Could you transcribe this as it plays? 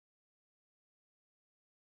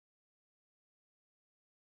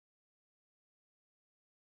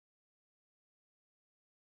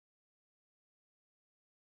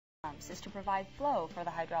pumps is to provide flow for the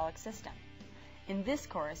hydraulic system. In this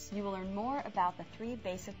course, you will learn more about the three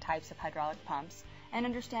basic types of hydraulic pumps and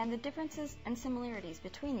understand the differences and similarities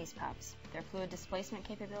between these pumps, their fluid displacement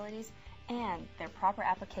capabilities, and their proper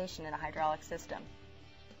application in a hydraulic system.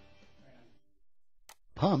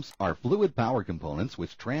 Pumps are fluid power components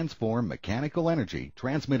which transform mechanical energy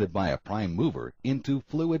transmitted by a prime mover into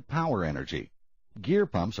fluid power energy. Gear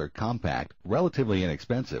pumps are compact, relatively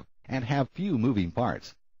inexpensive, and have few moving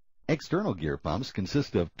parts. External gear pumps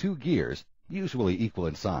consist of two gears, usually equal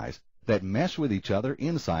in size, that mesh with each other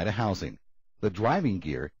inside a housing. The driving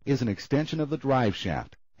gear is an extension of the drive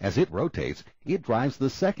shaft. As it rotates, it drives the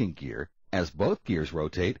second gear. As both gears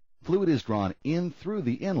rotate, fluid is drawn in through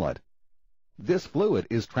the inlet. This fluid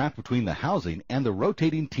is trapped between the housing and the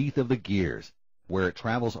rotating teeth of the gears, where it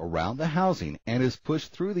travels around the housing and is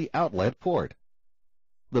pushed through the outlet port.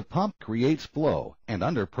 The pump creates flow and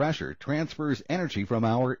under pressure transfers energy from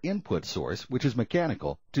our input source, which is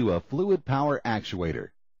mechanical, to a fluid power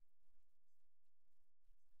actuator.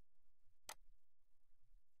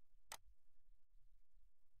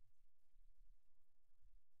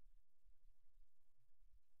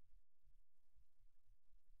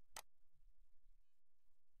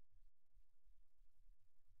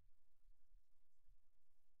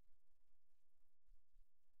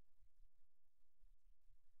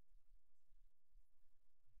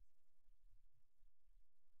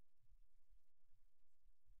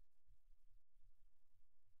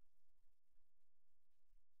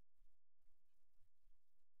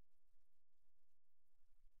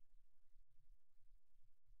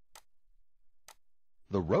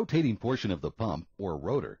 The rotating portion of the pump, or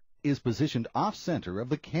rotor, is positioned off-center of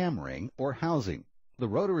the cam ring or housing. The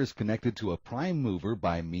rotor is connected to a prime mover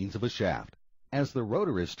by means of a shaft. As the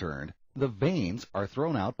rotor is turned, the vanes are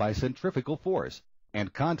thrown out by centrifugal force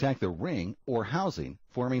and contact the ring or housing,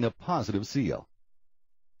 forming a positive seal.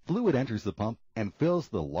 Fluid enters the pump and fills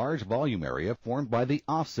the large volume area formed by the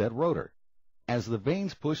offset rotor. As the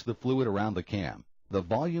vanes push the fluid around the cam, the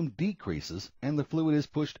volume decreases and the fluid is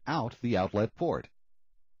pushed out the outlet port.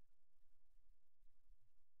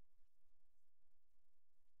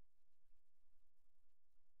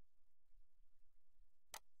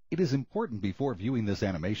 It is important before viewing this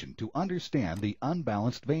animation to understand the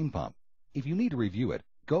unbalanced vane pump. If you need to review it,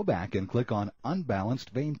 go back and click on Unbalanced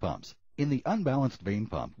Vane Pumps. In the unbalanced vane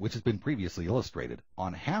pump, which has been previously illustrated,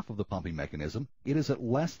 on half of the pumping mechanism, it is at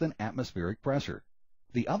less than atmospheric pressure.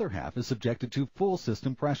 The other half is subjected to full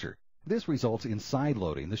system pressure. This results in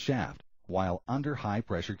side-loading the shaft while under high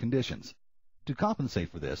pressure conditions. To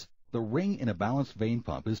compensate for this, the ring in a balanced vane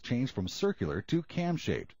pump is changed from circular to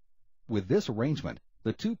cam-shaped. With this arrangement,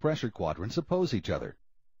 the two pressure quadrants oppose each other.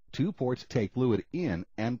 Two ports take fluid in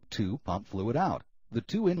and two pump fluid out. The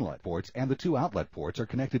two inlet ports and the two outlet ports are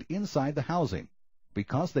connected inside the housing.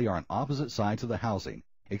 Because they are on opposite sides of the housing,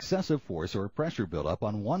 excessive force or pressure buildup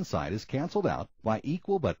on one side is canceled out by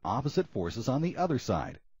equal but opposite forces on the other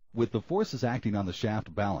side. With the forces acting on the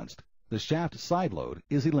shaft balanced, the shaft side load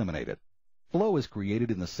is eliminated. Flow is created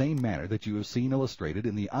in the same manner that you have seen illustrated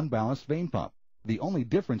in the unbalanced vane pump, the only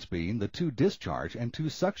difference being the two discharge and two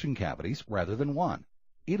suction cavities rather than one.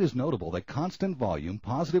 It is notable that constant volume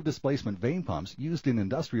positive displacement vane pumps used in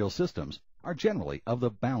industrial systems are generally of the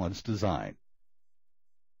balanced design.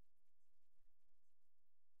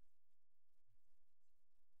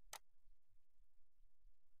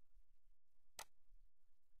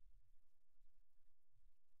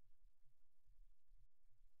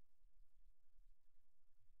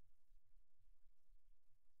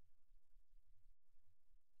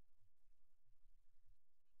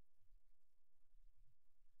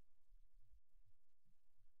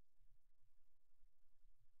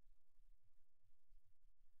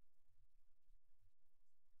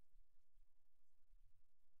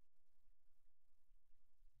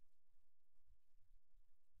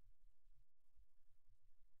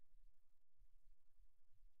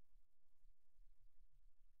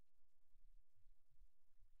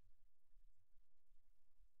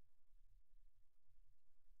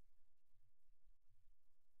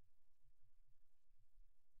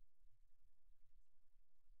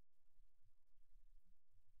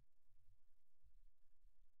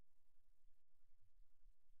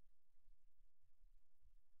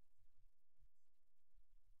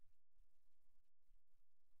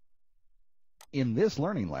 In this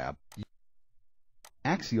learning lab,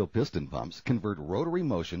 axial piston pumps convert rotary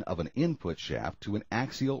motion of an input shaft to an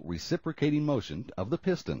axial reciprocating motion of the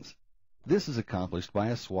pistons. This is accomplished by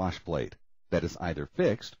a swash plate that is either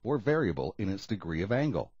fixed or variable in its degree of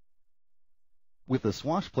angle. With the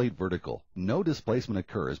swash plate vertical, no displacement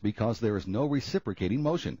occurs because there is no reciprocating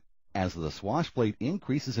motion. As the swash plate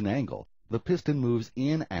increases in angle, the piston moves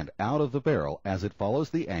in and out of the barrel as it follows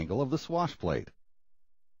the angle of the swash plate.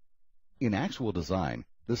 In actual design,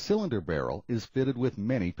 the cylinder barrel is fitted with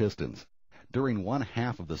many pistons. During one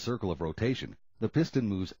half of the circle of rotation, the piston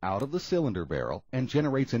moves out of the cylinder barrel and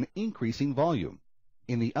generates an increasing volume.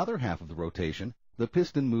 In the other half of the rotation, the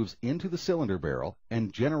piston moves into the cylinder barrel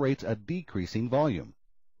and generates a decreasing volume.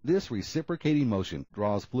 This reciprocating motion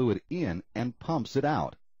draws fluid in and pumps it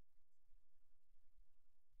out.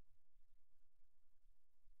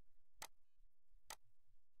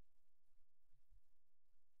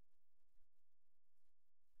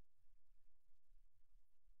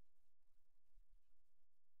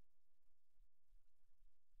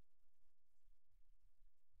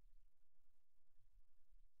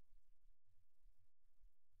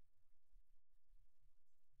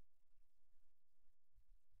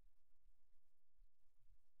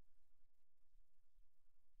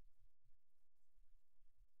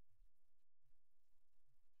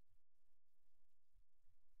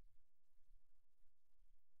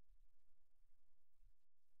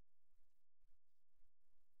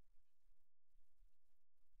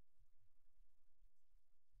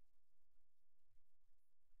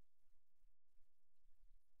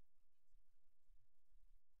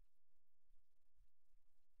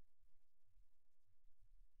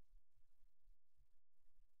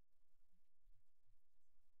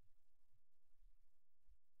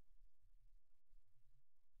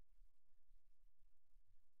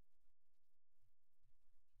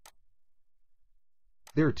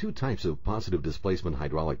 There are two types of positive displacement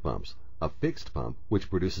hydraulic pumps: a fixed pump, which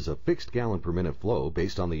produces a fixed gallon per minute flow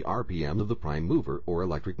based on the RPM of the prime mover or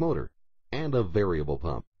electric motor, and a variable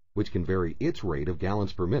pump, which can vary its rate of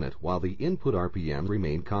gallons per minute while the input RPM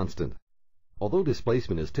remain constant. Although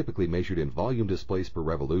displacement is typically measured in volume displaced per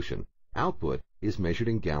revolution, output is measured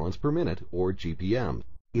in gallons per minute or GPM.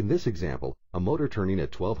 In this example, a motor turning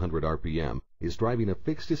at 1200 RPM is driving a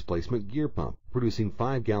fixed displacement gear pump, producing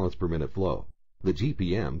 5 gallons per minute flow. The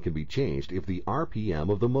GPM can be changed if the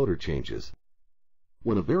RPM of the motor changes.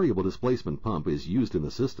 When a variable displacement pump is used in the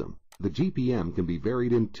system, the GPM can be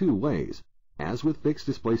varied in two ways. As with fixed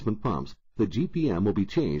displacement pumps, the GPM will be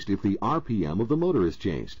changed if the RPM of the motor is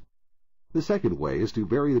changed. The second way is to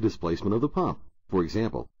vary the displacement of the pump. For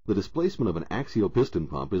example, the displacement of an axial piston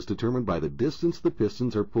pump is determined by the distance the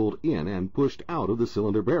pistons are pulled in and pushed out of the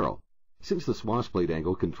cylinder barrel. Since the swash plate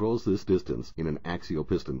angle controls this distance in an axial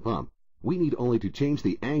piston pump, we need only to change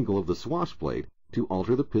the angle of the swash plate to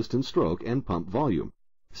alter the piston stroke and pump volume.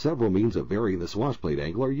 Several means of varying the swash plate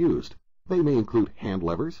angle are used. They may include hand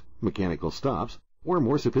levers, mechanical stops, or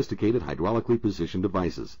more sophisticated hydraulically positioned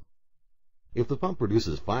devices. If the pump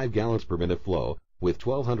produces 5 gallons per minute flow with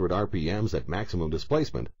 1200 RPMs at maximum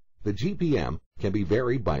displacement, the GPM can be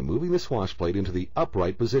varied by moving the swash plate into the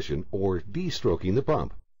upright position or de-stroking the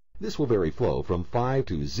pump. This will vary flow from 5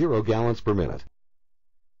 to 0 gallons per minute.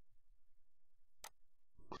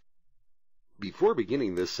 Before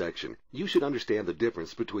beginning this section, you should understand the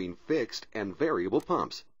difference between fixed and variable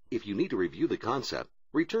pumps. If you need to review the concept,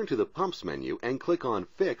 return to the Pumps menu and click on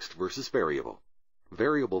Fixed versus Variable.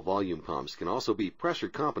 Variable volume pumps can also be pressure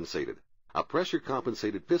compensated. A pressure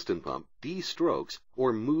compensated piston pump de-strokes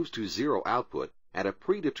or moves to zero output at a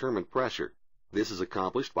predetermined pressure. This is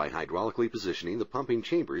accomplished by hydraulically positioning the pumping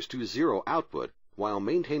chambers to zero output while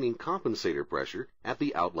maintaining compensator pressure at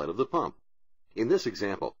the outlet of the pump. In this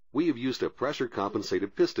example, we have used a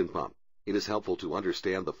pressure-compensated piston pump. It is helpful to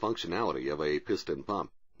understand the functionality of a piston pump.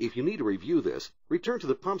 If you need to review this, return to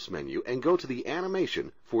the Pumps menu and go to the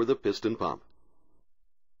animation for the piston pump.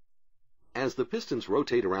 As the pistons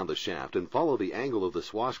rotate around the shaft and follow the angle of the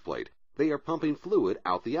swash plate, they are pumping fluid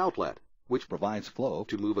out the outlet, which provides flow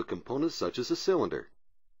to move a component such as a cylinder.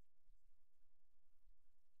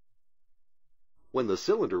 When the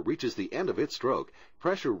cylinder reaches the end of its stroke,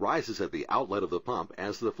 pressure rises at the outlet of the pump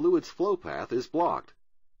as the fluid's flow path is blocked.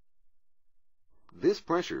 This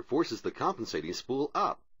pressure forces the compensating spool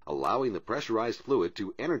up, allowing the pressurized fluid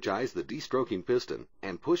to energize the de-stroking piston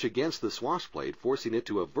and push against the swash plate, forcing it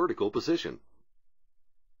to a vertical position.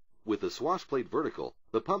 With the swash plate vertical,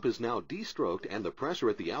 the pump is now de-stroked and the pressure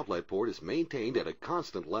at the outlet port is maintained at a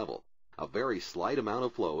constant level. A very slight amount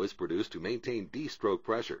of flow is produced to maintain de-stroke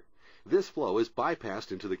pressure. This flow is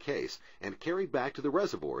bypassed into the case and carried back to the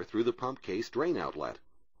reservoir through the pump case drain outlet.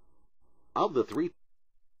 Of the three,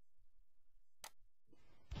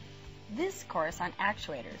 this course on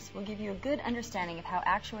actuators will give you a good understanding of how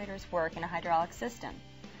actuators work in a hydraulic system.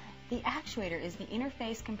 The actuator is the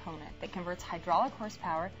interface component that converts hydraulic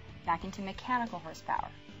horsepower back into mechanical horsepower.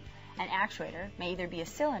 An actuator may either be a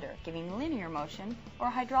cylinder giving linear motion or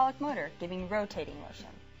a hydraulic motor giving rotating motion.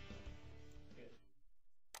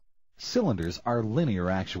 Cylinders are linear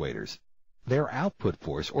actuators. Their output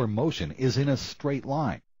force or motion is in a straight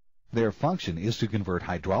line. Their function is to convert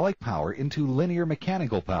hydraulic power into linear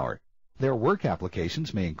mechanical power. Their work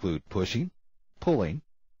applications may include pushing, pulling,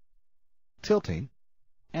 tilting,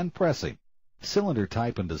 and pressing. Cylinder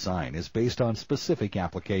type and design is based on specific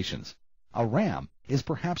applications. A ram is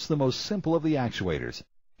perhaps the most simple of the actuators.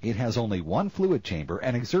 It has only one fluid chamber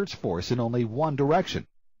and exerts force in only one direction.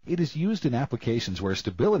 It is used in applications where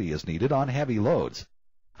stability is needed on heavy loads.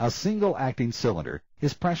 A single acting cylinder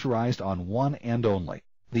is pressurized on one end only.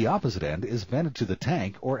 The opposite end is vented to the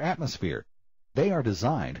tank or atmosphere. They are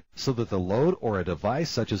designed so that the load or a device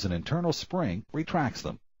such as an internal spring retracts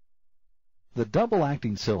them. The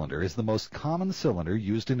double-acting cylinder is the most common cylinder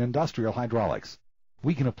used in industrial hydraulics.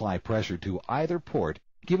 We can apply pressure to either port,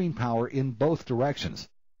 giving power in both directions.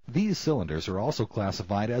 These cylinders are also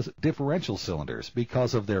classified as differential cylinders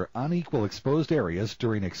because of their unequal exposed areas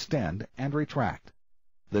during extend and retract.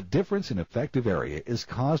 The difference in effective area is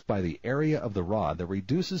caused by the area of the rod that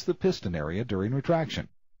reduces the piston area during retraction.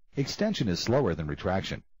 Extension is slower than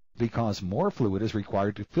retraction because more fluid is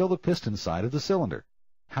required to fill the piston side of the cylinder.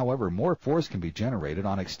 However, more force can be generated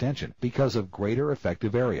on extension because of greater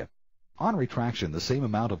effective area. On retraction, the same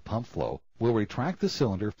amount of pump flow will retract the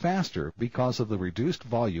cylinder faster because of the reduced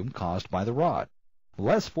volume caused by the rod.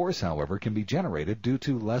 Less force, however, can be generated due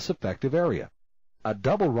to less effective area. A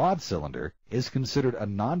double rod cylinder is considered a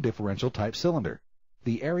non-differential type cylinder.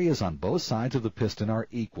 The areas on both sides of the piston are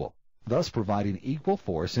equal, thus providing equal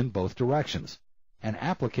force in both directions. An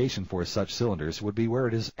application for such cylinders would be where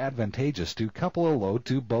it is advantageous to couple a load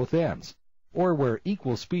to both ends, or where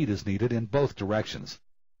equal speed is needed in both directions.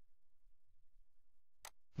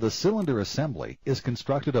 The cylinder assembly is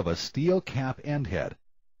constructed of a steel cap end head,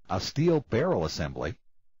 a steel barrel assembly,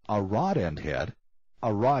 a rod end head,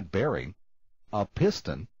 a rod bearing, a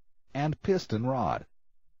piston, and piston rod.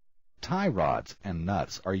 Tie rods and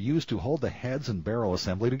nuts are used to hold the heads and barrel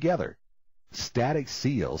assembly together. Static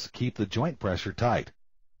seals keep the joint pressure tight.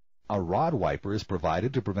 A rod wiper is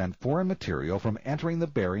provided to prevent foreign material from entering the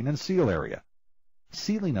bearing and seal area.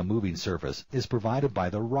 Sealing a moving surface is provided by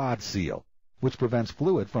the rod seal, which prevents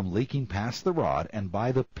fluid from leaking past the rod, and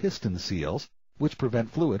by the piston seals, which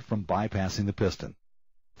prevent fluid from bypassing the piston.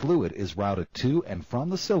 Fluid is routed to and from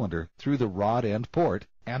the cylinder through the rod end port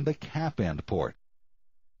and the cap end port.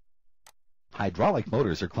 Hydraulic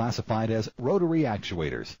motors are classified as rotary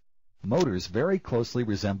actuators. Motors very closely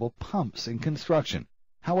resemble pumps in construction.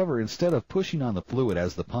 However, instead of pushing on the fluid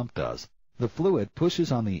as the pump does, the fluid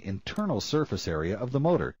pushes on the internal surface area of the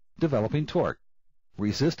motor, developing torque.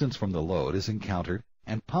 Resistance from the load is encountered,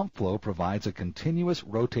 and pump flow provides a continuous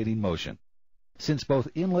rotating motion. Since both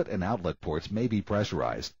inlet and outlet ports may be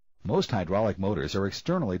pressurized, most hydraulic motors are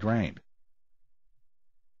externally drained.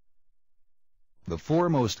 The four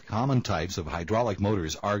most common types of hydraulic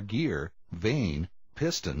motors are gear, vane,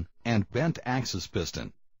 piston, and bent axis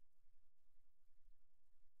piston.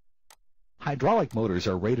 Hydraulic motors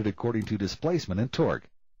are rated according to displacement and torque.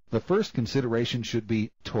 The first consideration should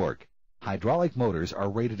be torque. Hydraulic motors are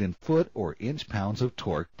rated in foot or inch-pounds of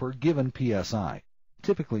torque per given psi,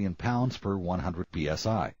 typically in pounds per 100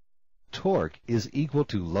 psi. Torque is equal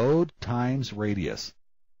to load times radius.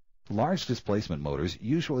 Large displacement motors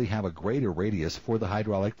usually have a greater radius for the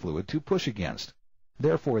hydraulic fluid to push against.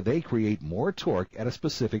 Therefore, they create more torque at a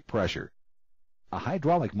specific pressure. A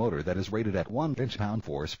hydraulic motor that is rated at 1 inch-pound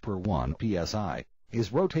force per 1 psi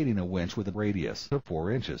is rotating a winch with a radius of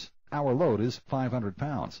 4 inches. Our load is 500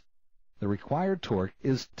 pounds. The required torque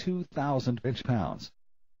is 2,000 inch-pounds.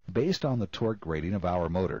 Based on the torque rating of our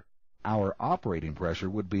motor, our operating pressure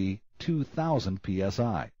would be 2,000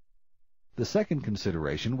 psi. The second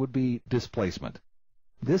consideration would be displacement.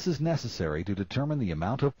 This is necessary to determine the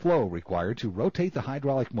amount of flow required to rotate the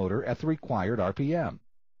hydraulic motor at the required RPM.